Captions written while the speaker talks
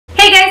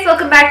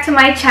back to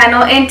my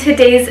channel. In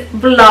today's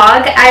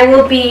vlog, I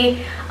will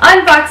be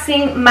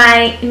unboxing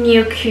my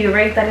new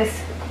Keurig that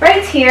is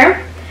right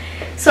here.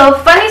 So,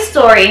 funny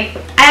story,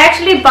 I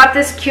actually bought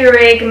this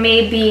Keurig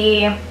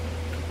maybe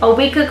a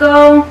week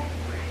ago,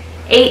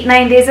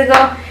 8-9 days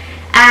ago,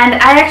 and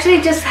I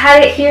actually just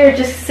had it here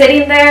just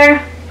sitting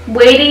there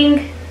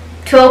waiting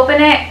to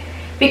open it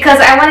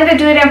because I wanted to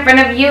do it in front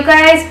of you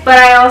guys, but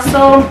I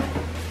also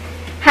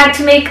had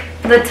to make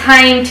the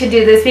time to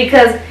do this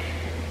because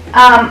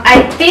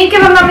I think,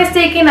 if I'm not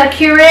mistaken, a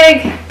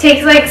Keurig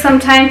takes like some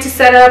time to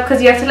set up because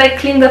you have to like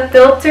clean the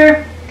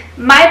filter.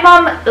 My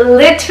mom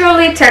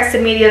literally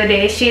texted me the other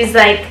day. She's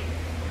like,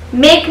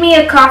 make me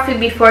a coffee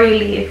before you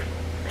leave,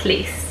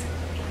 please.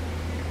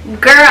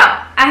 Girl,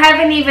 I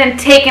haven't even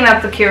taken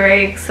up the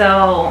Keurig,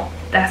 so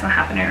that's not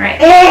happening, right?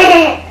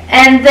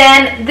 And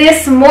then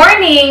this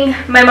morning,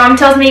 my mom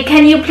tells me,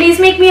 can you please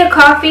make me a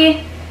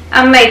coffee?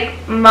 I'm like,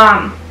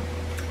 Mom,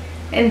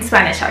 in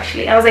Spanish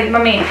actually. I was like,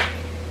 Mami,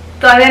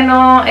 todavía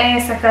no he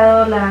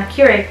sacado la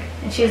Keurig.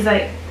 And she's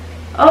like,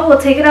 oh,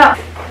 we'll take it out.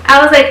 I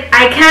was like,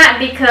 I can't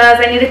because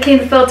I need to clean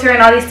the filter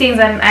and all these things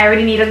and I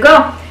already need to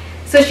go.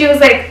 So she was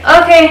like,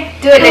 okay,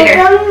 do it later.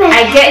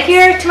 I get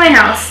here to my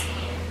house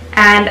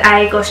and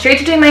I go straight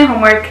to doing my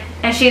homework,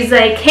 and she's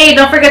like, hey,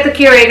 don't forget the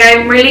Keurig,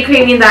 I'm really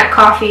craving that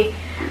coffee.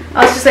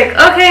 I was just like,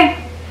 okay.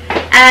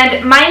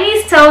 And my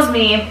niece tells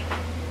me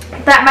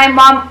that my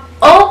mom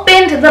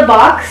opened the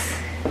box,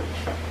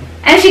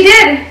 and she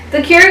did. The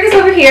Keurig is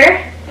over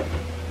here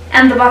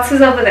and the box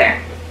is over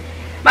there.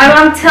 My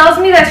mom tells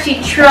me that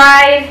she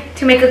tried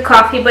to make a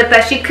coffee but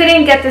that she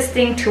couldn't get this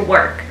thing to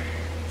work.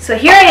 So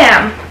here I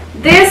am.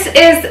 This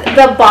is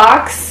the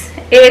box.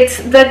 It's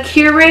the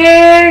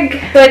Keurig.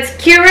 So it's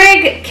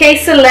Keurig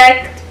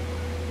K-Select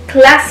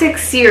Classic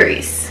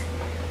Series.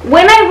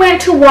 When I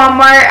went to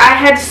Walmart, I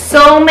had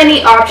so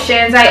many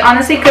options. I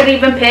honestly couldn't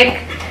even pick.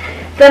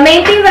 The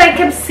main thing that I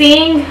kept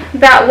seeing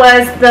that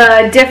was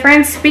the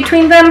difference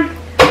between them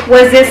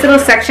was this little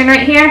section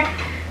right here.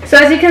 So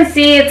as you can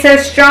see, it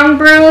says strong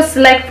brew,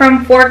 select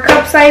from 4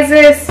 cup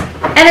sizes,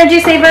 energy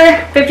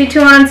saver,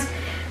 52 ounce,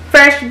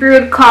 fresh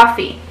brewed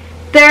coffee.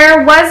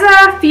 There was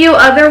a few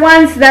other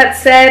ones that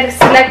said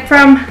select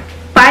from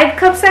 5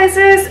 cup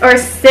sizes or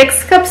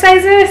 6 cup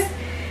sizes,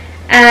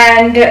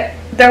 and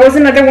there was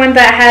another one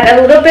that had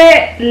a little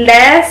bit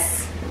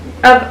less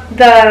of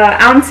the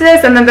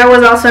ounces, and then there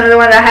was also another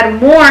one that had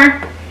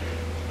more,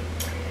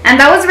 and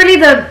that was really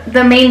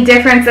the main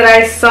difference that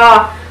I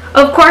saw.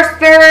 Of course,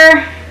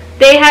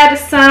 they had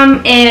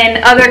some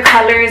in other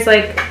colors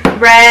like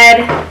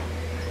red,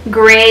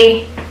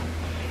 gray,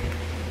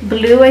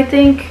 blue, I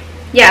think.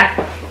 Yeah,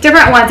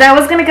 different ones. I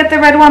was gonna get the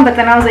red one, but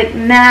then I was like,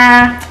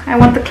 nah, I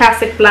want the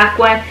classic black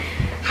one.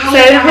 So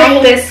I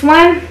picked this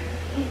one.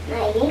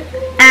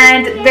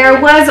 And there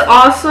was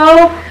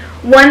also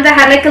one that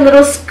had like a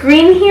little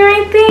screen here,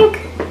 I think.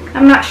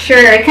 I'm not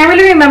sure. I can't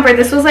really remember.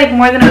 This was like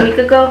more than a week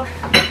ago.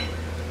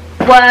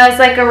 Was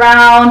like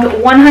around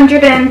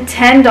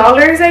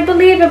 $110, I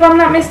believe, if I'm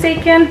not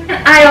mistaken.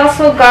 I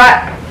also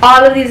got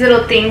all of these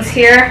little things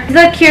here.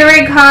 The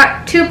Keurig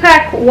Hot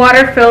 2-pack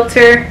water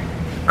filter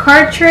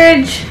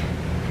cartridges,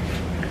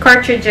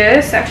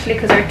 actually,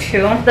 because there are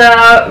 2.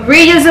 The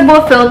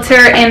reusable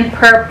filter in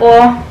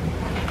purple.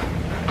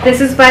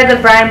 This is by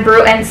the brand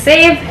Brew and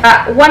Save.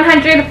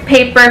 100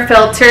 paper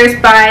filters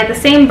by the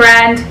same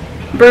brand,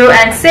 Brew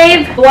and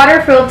Save.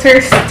 Water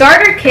filter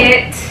starter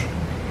kit.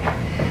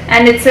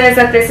 And it says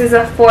that this is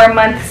a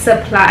 4-month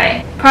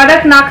supply.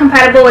 Product not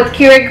compatible with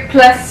Keurig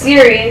Plus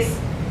series.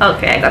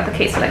 Okay, I got the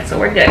K-Select, so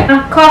we're good.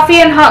 Coffee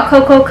and hot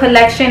cocoa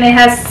collection. It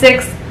has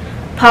 6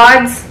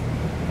 pods.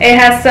 It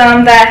has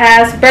some that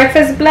has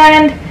breakfast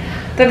blend.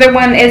 The other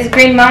one is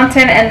Green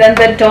Mountain, and then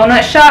the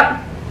donut shop.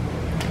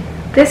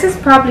 This is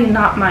probably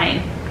not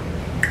mine.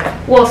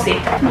 We'll see.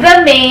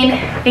 The main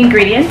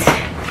ingredient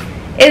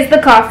is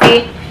the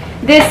coffee.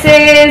 This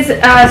is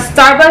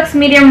Starbucks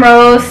medium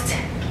roast,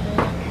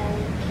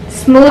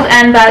 smooth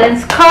and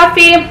balanced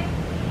coffee.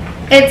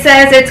 It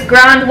says it's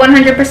ground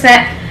 100%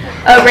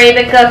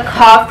 Arabica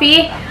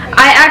coffee.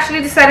 I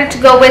actually decided to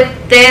go with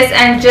this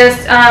and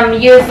just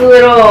use the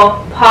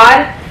little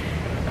pod.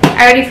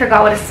 I already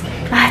forgot what it's.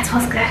 It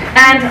smells good.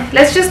 And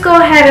let's just go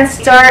ahead and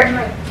start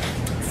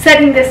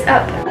setting this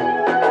up.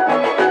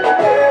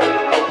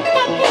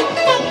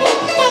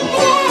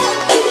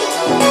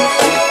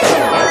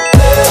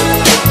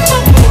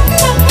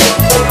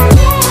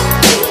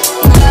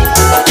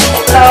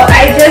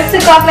 I just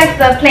took off like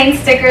the plain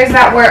stickers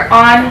that were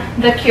on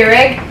the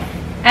Keurig,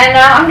 and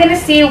now I'm gonna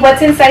see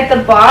what's inside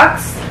the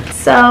box.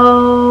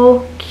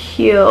 So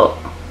cute.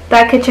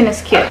 That kitchen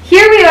is cute.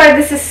 Here we are.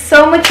 This is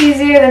so much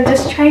easier than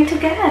just trying to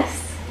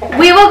guess.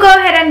 We will go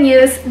ahead and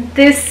use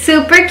this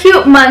super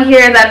cute mug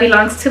here that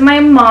belongs to my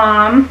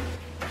mom.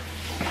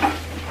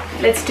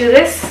 Let's do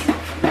this.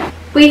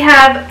 We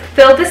have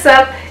filled this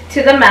up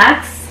to the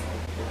max.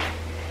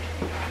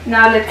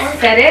 Now let's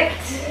set it.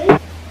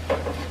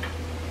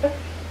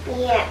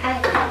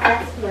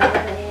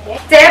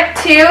 Step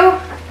 2,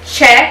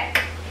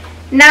 check.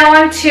 Now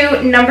on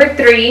to number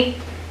 3,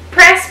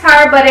 press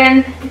power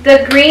button,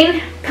 the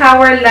green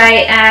power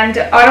light and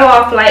auto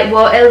off light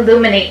will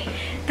illuminate.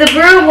 The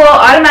brewer will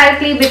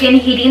automatically begin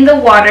heating the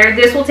water.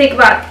 This will take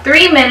about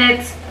 3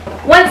 minutes.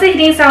 Once the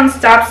heating sound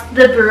stops,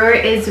 the brewer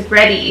is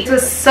ready.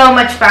 This is so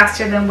much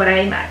faster than what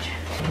I imagined.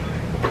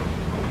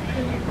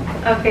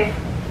 Okay.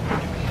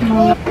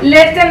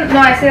 Lift and no,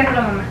 I said that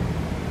for Mama.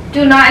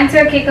 Do not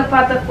enter a K-cup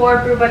pot. The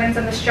 4 brew buttons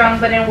and the strong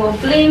button will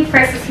blink.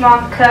 Press the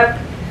small cup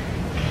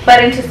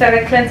button to start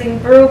a cleansing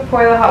brew.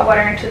 Pour the hot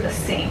water into the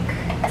sink.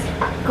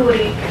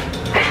 Keurig.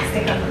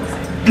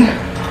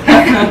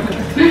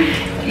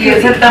 ¿Y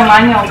es el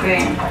tamaño o qué?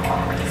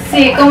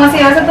 Sí, como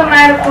si vas a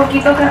tomar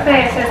poquito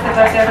café, es este,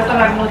 pero si vas a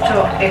tomar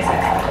mucho, es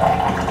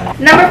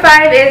este. Number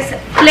 5 is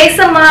place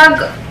a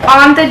mug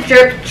on the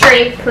drip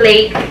tray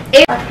plate.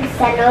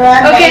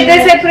 Okay,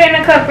 this I put in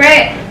a cup,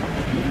 right?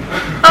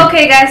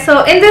 Okay guys,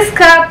 so in this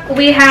cup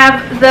we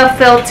have the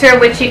filter,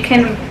 which you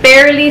can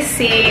barely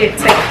see.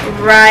 It's like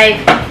right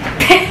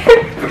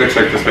It looks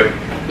like this way.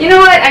 You know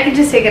what? I can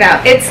just take it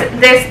out. It's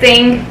this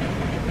thing.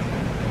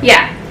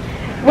 Yeah.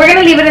 We're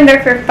gonna leave it in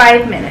there for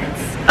 5 minutes.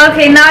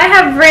 Okay, now I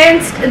have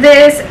rinsed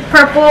this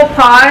purple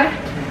pod,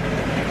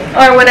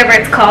 or whatever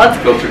it's called.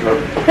 Filter cup.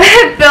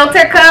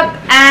 Filter cup,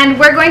 and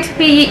we're going to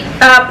be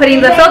putting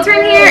the filter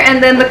in here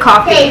and then the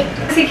coffee.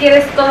 Si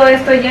quieres todo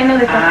esto lleno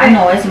de café. Ah,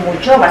 no es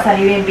mucho, va a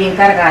salir bien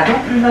cargado.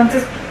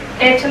 Entonces,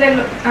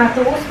 échale a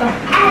tu gusto.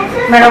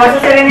 ¿Me lo vas a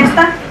hacer en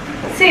esta?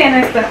 Sí, en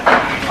esta.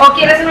 ¿O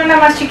quieres en una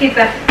más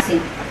chiquita?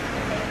 Sí.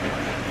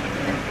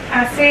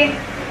 Así.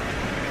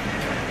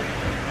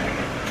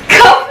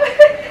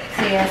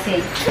 Sí,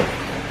 así.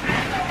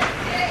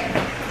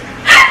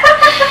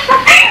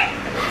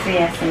 Sí,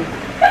 así.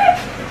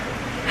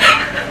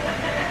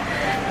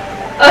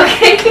 Ok.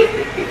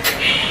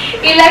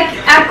 Y la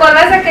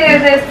acordas que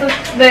es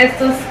de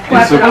estos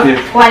 4.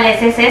 ¿Cuál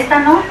es? ¿Es esta,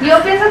 no?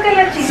 Yo pienso que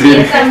la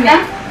chiquita. Sí.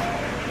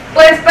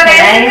 Pues para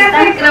este esta?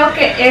 café creo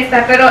que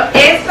esta, pero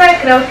esta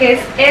creo que es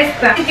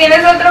esta. Si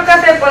tienes otro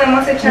café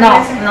podemos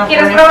echarle ese. No,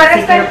 ¿Quieres con probar este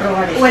sí este? quiero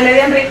probar este. Huele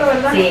bien rico,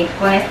 ¿verdad? Sí,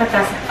 con esta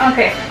taza. Ok,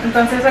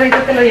 entonces ahorita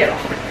te lo llevo.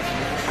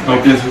 No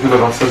pienso que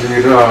lo vas a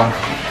salir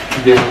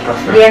bien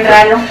café. Bien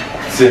raro.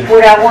 Sí.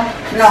 Pura agua.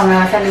 No, me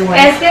va a salir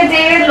bueno. Es que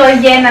David lo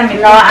llena, mi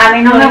No, a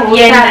mí no me lo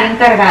gusta llena. bien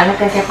cargado,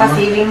 que sepa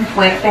así bien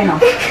fuerte, no.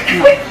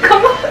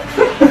 ¿Cómo?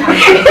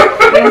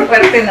 Bien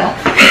fuerte, no.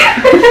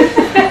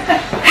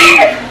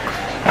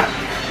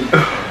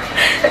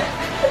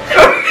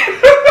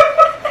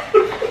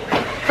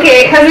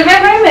 Okay, has it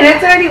been 5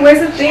 minutes already? Where's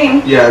the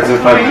thing? Yeah, it's in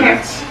 5 Right here.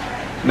 minutes.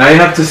 Now you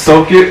have to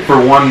soak it for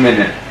 1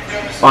 minute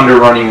under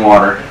running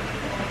water.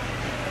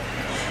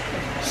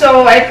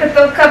 So I put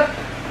the cup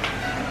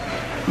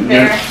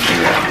there,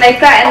 Yeah. like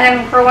that, and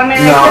then for 1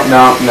 minute.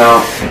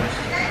 No.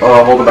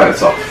 Hold it by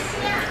itself.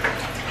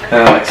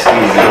 And like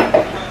squeeze it.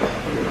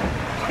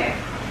 Okay.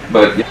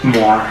 But yeah,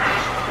 more.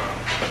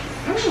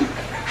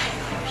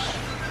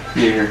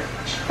 Here.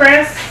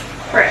 Press.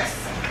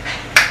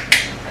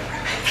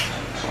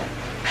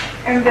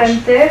 And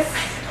then this.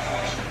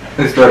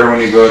 It's better when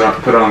you go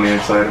down, put it on the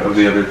inside of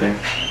the other thing.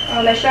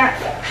 Oh, like that.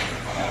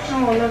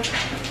 Oh, look.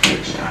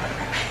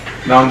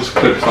 Yeah. Now it just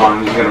clips on.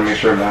 You just gotta make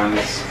sure it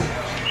lands.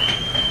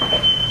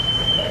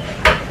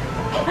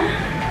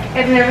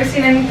 I've never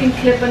seen anything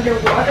clip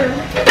underwater.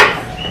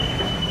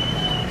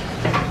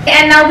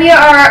 And now we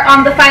are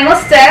on the final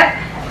step.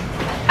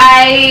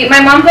 My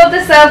mom built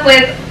this up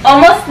with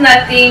almost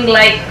nothing,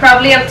 like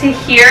probably up to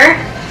here.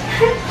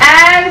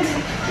 And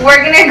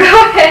we're gonna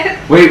go ahead.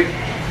 Wait.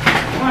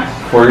 What?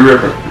 Before you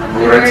rip it, remember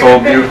what I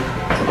told you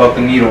about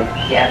the needle?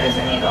 Yeah, there's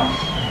a needle.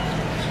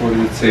 So what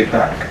does it say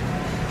back?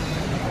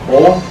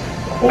 Hole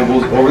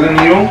goes over the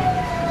needle.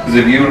 Because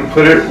if you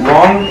put it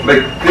wrong,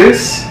 like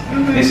this,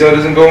 you see how it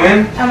doesn't go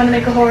in? I'm gonna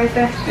make a hole right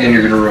there. And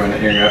you're gonna ruin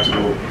it. You're gonna have to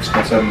go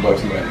spend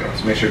 $7 to buy it.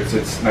 So make sure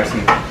it's nice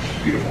and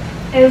beautiful.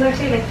 It was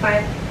actually like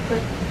 5,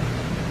 but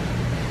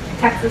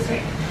taxes,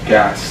 right?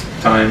 Gas,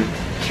 time,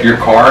 your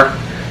car,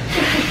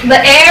 The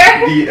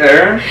air. the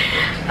air.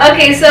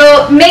 Okay,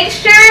 so make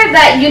sure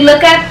that you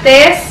look at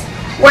this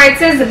where it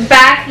says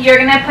back. You're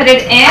gonna put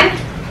it in,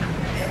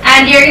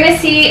 and you're gonna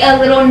see a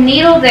little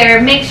needle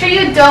there. Make sure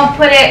you don't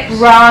put it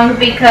wrong,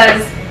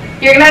 because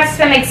you're gonna have to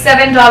spend like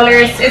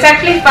 $7. It's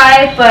actually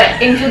 5,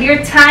 but include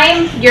your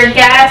time, your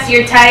gas,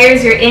 your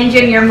tires, your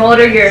engine, your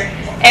motor, your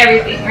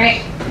everything,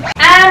 right?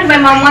 And my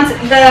mom wants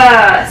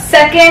the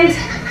second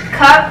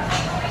cup.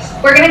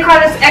 We're gonna call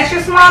this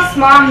extra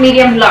small,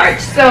 medium, large.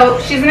 So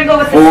she's gonna go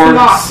with the 4,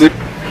 small. 6.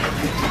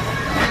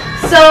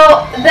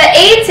 So the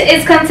 8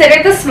 is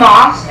considered the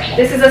small.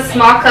 This is a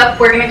small cup.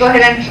 We're gonna go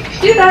ahead and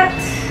do that.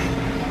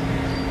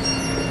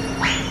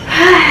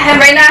 And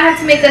right now I have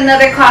to make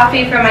another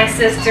coffee for my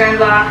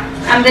sister-in-law.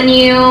 I'm the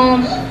new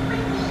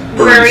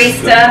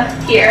barista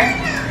here.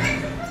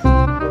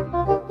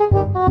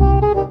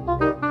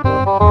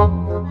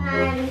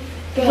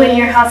 When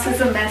your house is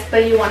a mess,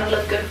 but you want to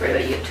look good for the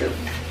YouTube.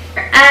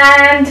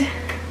 And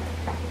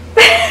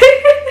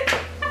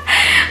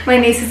my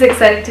niece is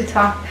excited to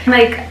talk.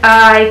 Like,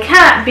 I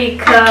can't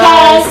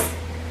because...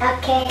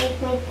 Okay,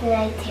 it's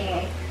my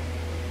turn.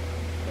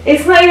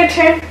 It's not your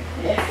turn.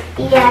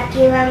 Y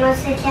aquí vamos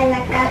a echar la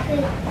café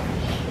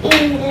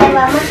y le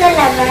vamos a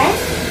lavar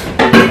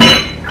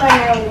con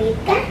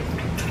agüita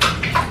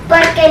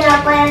porque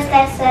no puede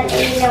estar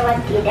solo y lo voy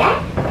a tirar.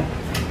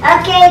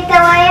 Ok, te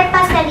voy a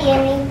pasar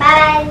Jenni,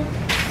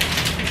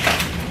 bye.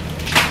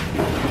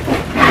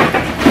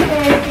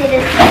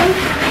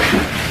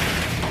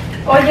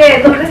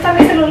 Oye, ¿dónde está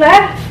mi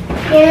celular?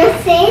 Yo no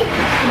sé.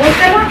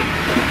 Búscalo.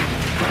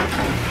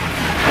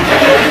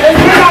 Es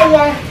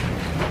allá.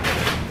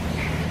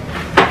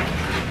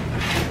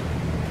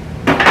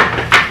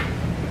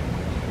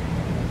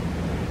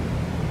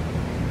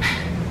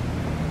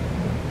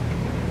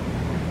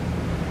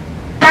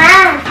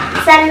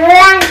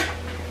 Saludan.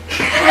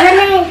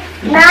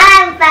 No,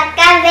 para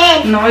acá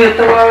ver. No, yo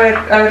te voy a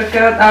ver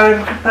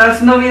 ¿estás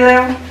haciendo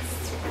video?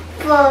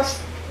 Pues,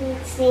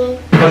 sí.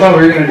 I thought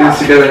we were gonna do this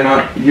together,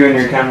 not you and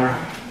your camera.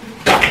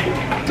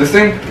 This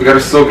thing, we gotta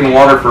soak in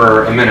water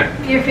for a minute.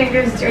 Your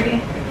finger's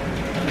dirty.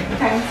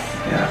 Thanks.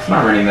 Yeah, it's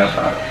not raining that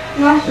bad.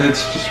 No,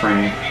 It's just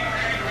raining.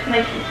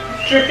 like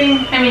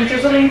dripping,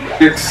 drizzling.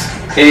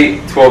 6,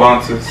 8, 12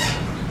 ounces.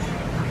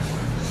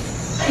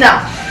 No,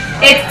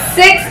 it's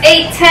 6,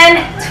 8,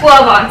 10,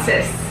 12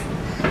 ounces.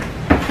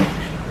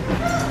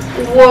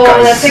 Whoa,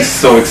 Guys, that's this like is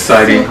so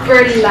exciting.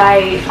 super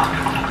light.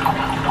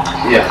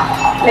 Yeah.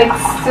 Like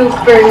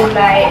super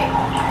light.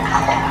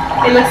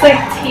 It looks like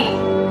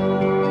tea.